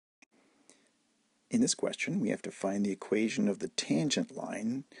In this question, we have to find the equation of the tangent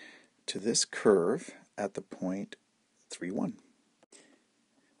line to this curve at the point 3, 1.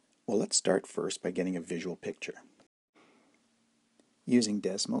 Well, let's start first by getting a visual picture. Using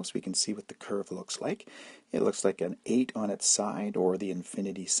Desmos, we can see what the curve looks like. It looks like an 8 on its side, or the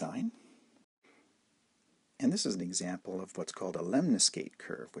infinity sign. And this is an example of what's called a Lemniscate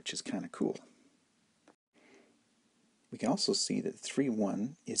curve, which is kind of cool. We can also see that 3,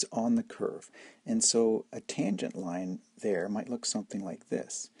 1 is on the curve, and so a tangent line there might look something like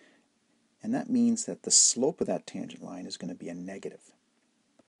this. And that means that the slope of that tangent line is going to be a negative.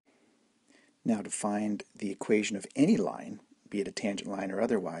 Now, to find the equation of any line, be it a tangent line or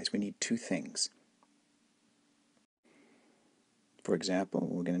otherwise, we need two things. For example,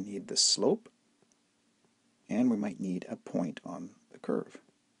 we're going to need the slope, and we might need a point on the curve.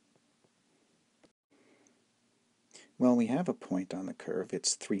 Well, we have a point on the curve,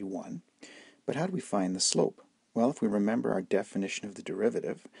 it's 3, 1, but how do we find the slope? Well, if we remember our definition of the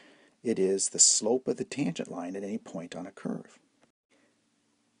derivative, it is the slope of the tangent line at any point on a curve.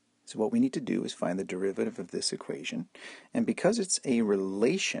 So what we need to do is find the derivative of this equation, and because it's a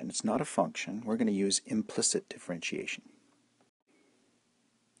relation, it's not a function, we're going to use implicit differentiation.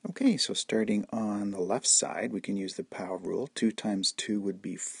 Okay, so starting on the left side, we can use the power rule. 2 times 2 would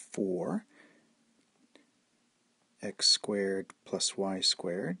be 4. X squared plus y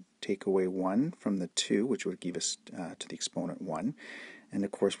squared. Take away 1 from the 2, which would give us to the exponent 1. And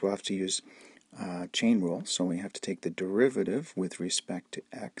of course, we'll have to use chain rule, so we have to take the derivative with respect to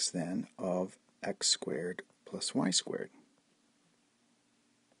x then of x squared plus y squared.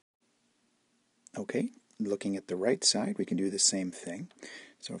 Okay, looking at the right side, we can do the same thing.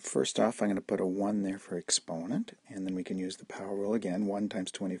 So first off, I'm going to put a 1 there for exponent, and then we can use the power rule again. 1 times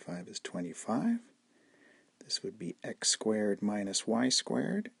 25 is 25. This would be x squared minus y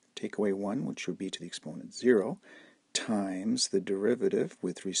squared, take away 1, which would be to the exponent 0, times the derivative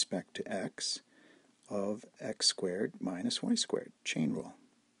with respect to x of x squared minus y squared, chain rule.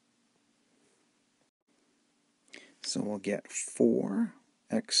 So we'll get 4x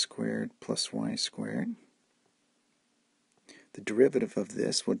squared plus y squared. The derivative of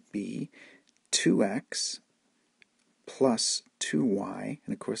this would be 2x plus 2y,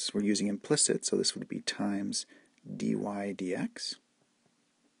 and of course we're using implicit, so this would be times dy dx.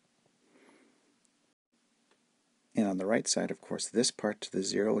 And on the right side, of course, this part to the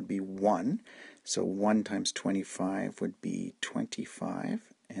 0 would be 1, so 1 times 25 would be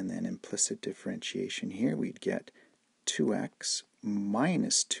 25, and then implicit differentiation here, we'd get 2x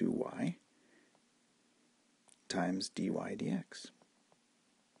minus 2y times dy dx.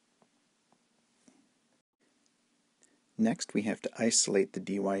 Next, we have to isolate the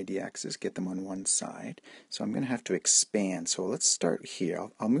dy dx's, get them on one side. So I'm going to have to expand. So let's start here.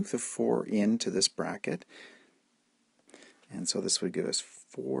 I'll move the 4 into this bracket. And so this would give us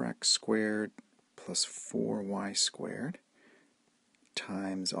 4x squared plus 4y squared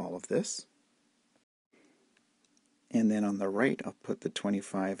times all of this. And then on the right, I'll put the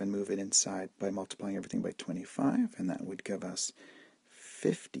 25 and move it inside by multiplying everything by 25. And that would give us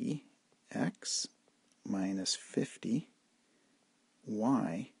 50x minus 50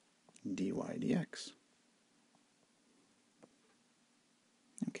 y dy dx.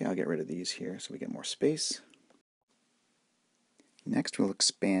 Okay, I'll get rid of these here so we get more space. Next, we'll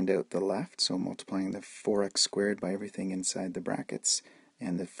expand out the left, so multiplying the 4x squared by everything inside the brackets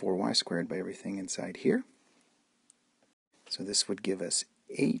and the 4y squared by everything inside here. So this would give us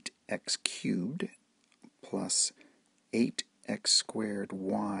 8x cubed plus 8x squared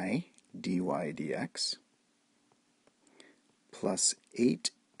y dy dx plus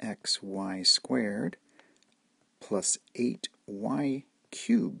 8xy squared plus 8y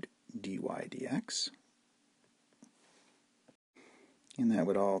cubed dy dx. And that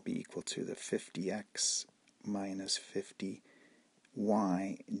would all be equal to the 50x minus 50y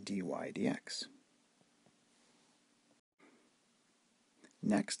dy dx.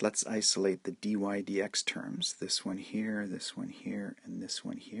 Next, let's isolate the dy dx terms. This one here, and this one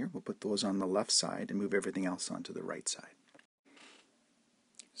here. We'll put those on the left side and move everything else onto the right side.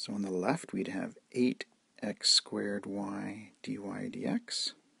 So on the left, we'd have 8x squared y dy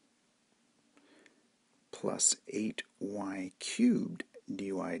dx plus 8y cubed dy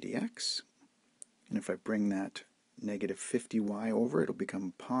dx. And if I bring that negative 50y over, it'll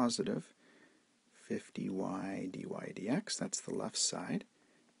become positive 50y dy dx. That's the left side.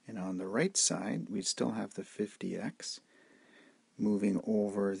 And on the right side, we still have the 50x. Moving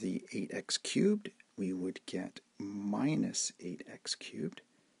over the 8x cubed, we would get minus 8x cubed.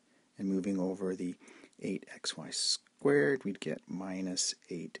 And moving over the 8xy squared, we'd get minus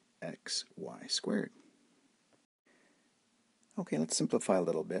 8 xy squared. Okay, let's simplify a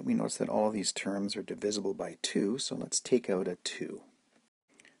little bit. We notice that all these terms are divisible by 2, so let's take out a 2.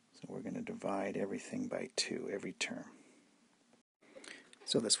 So we're going to divide everything by 2, every term.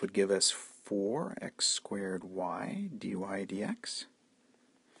 So this would give us 4x squared y dy dx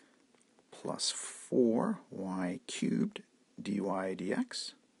plus 4y cubed dy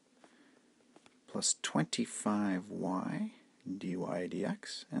dx plus 25y dy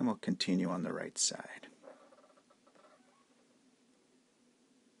dx, and we'll continue on the right side.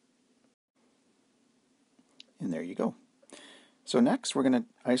 And there you go. So next we're going to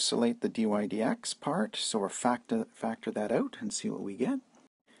isolate the dy dx part, so we'll factor that out and see what we get.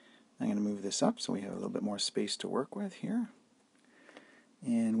 I'm going to move this up so we have a little bit more space to work with here.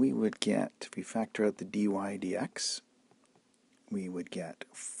 And we would get, if we factor out the dy dx, we would get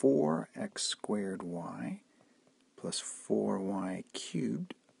 4x squared y plus 4y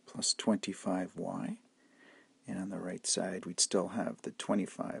cubed plus 25y. And on the right side we'd still have the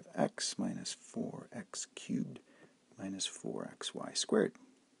 25x minus 4x cubed minus 4xy squared.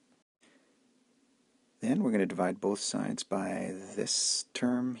 Then we're going to divide both sides by this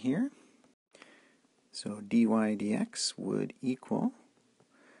term here. So dy dx would equal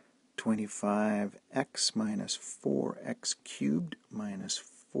 25x minus 4x cubed minus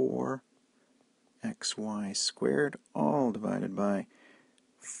 4xy squared, all divided by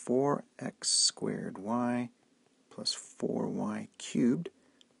 4x squared y plus 4y cubed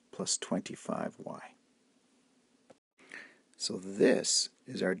plus 25y. So this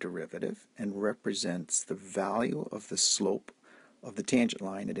is our derivative and represents the value of the slope of the tangent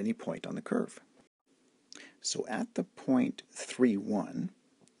line at any point on the curve. So at the point 3, 1,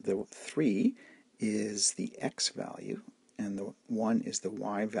 the 3 is the x value and the 1 is the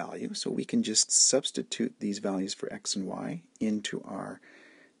y value. So we can just substitute these values for x and y into our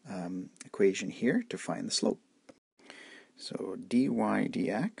equation here to find the slope. So dy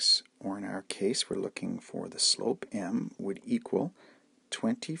dx, or in our case we're looking for the slope m, would equal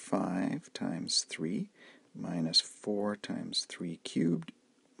 25 times 3 minus 4 times 3 cubed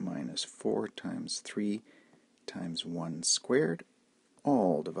minus 4 times 3 times 1 squared,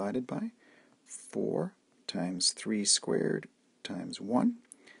 all divided by 4 times 3 squared times 1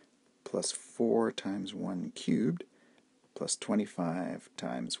 plus 4 times 1 cubed plus 25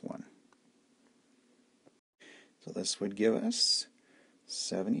 times 1. So this would give us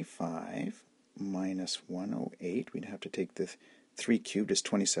 75 minus 108. We'd have to take the 3 cubed is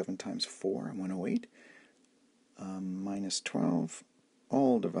 27 times 4, and 108, minus 12,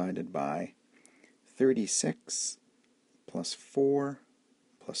 all divided by 36 plus 4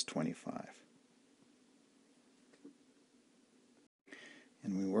 plus 25.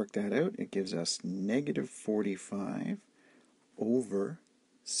 And we work that out, it gives us negative 45 over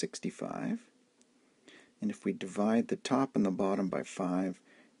 65. And if we divide the top and the bottom by 5,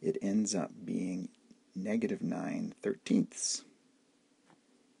 it ends up being negative 9/13.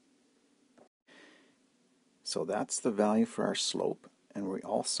 So that's the value for our slope. And we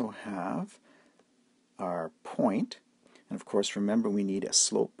also have our point. And of course, remember, we need a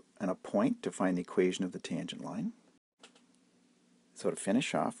slope and a point to find the equation of the tangent line. So to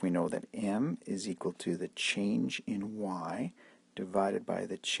finish off, we know that m is equal to the change in y divided by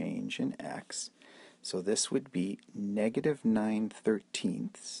the change in x. So this would be negative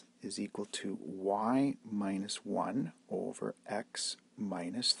 9/13 is equal to y minus 1 over x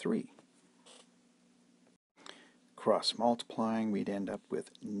minus 3. Cross multiplying, we'd end up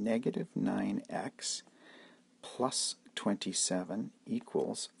with negative 9x plus 27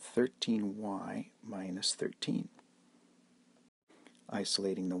 equals 13y minus 13.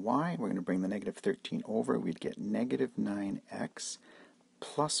 Isolating the y, we're going to bring the negative 13 over. We'd get negative 9x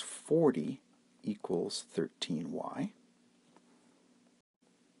plus 40 equals 13y.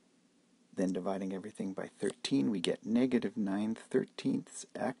 Then dividing everything by 13, we get negative 9/13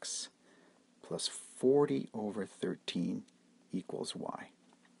 x plus 40 over 13 equals y.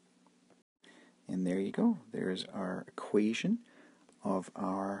 And there you go. There's our equation of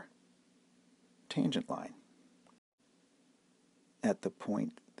our tangent line at the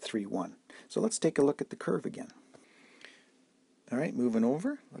point 3, 1. So let's take a look at the curve again. All right, moving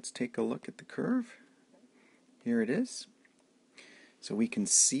over, let's take a look at the curve. Here it is. So we can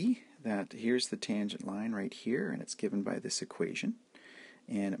see that here's the tangent line right here, and it's given by this equation.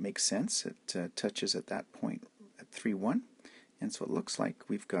 And it makes sense. It touches at that point at 3, 1. And so it looks like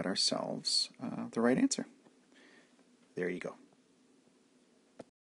we've got ourselves the right answer. There you go.